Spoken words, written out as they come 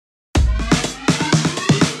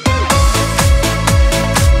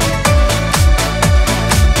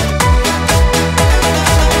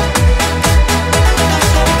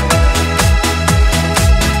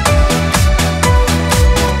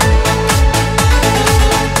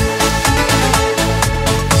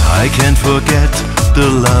I can't forget the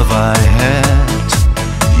love I had.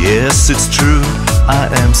 Yes, it's true, I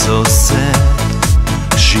am so sad.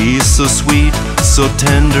 She's so sweet, so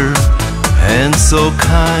tender, and so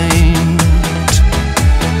kind.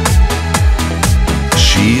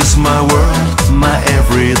 She's my world, my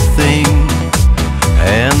everything,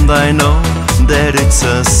 and I know that it's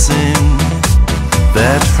a sin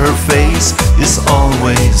that her face is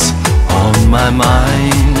always on my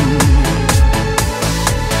mind.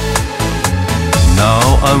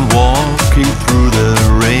 Now I'm walking through the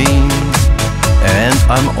rain, and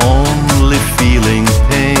I'm only feeling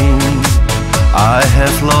pain. I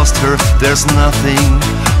have lost her, there's nothing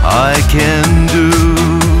I can do.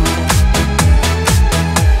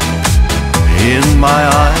 In my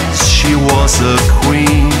eyes she was a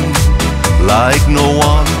queen, like no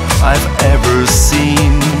one I've ever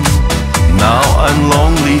seen. Now I'm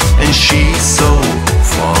lonely and she's so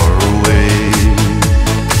far away.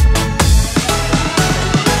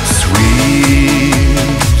 Sweet,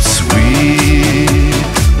 sweet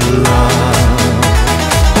love.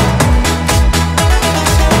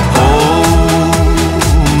 Oh,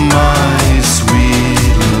 my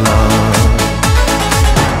sweet love.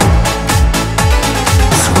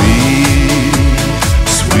 Sweet,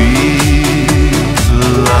 sweet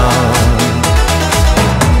love.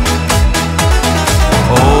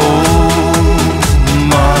 Oh,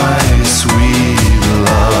 my sweet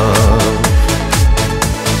love.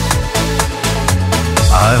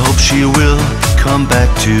 I hope she will come back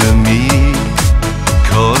to me,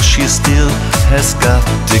 'cause she still has got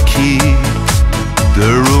the key.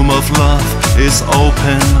 The room of love is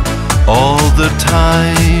open all the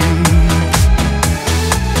time.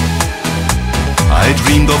 I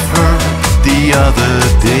dreamed of her the other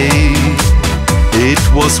day. It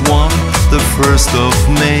was the 1st of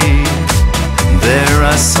May. There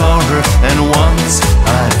I saw her, and once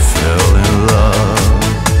I fell in love.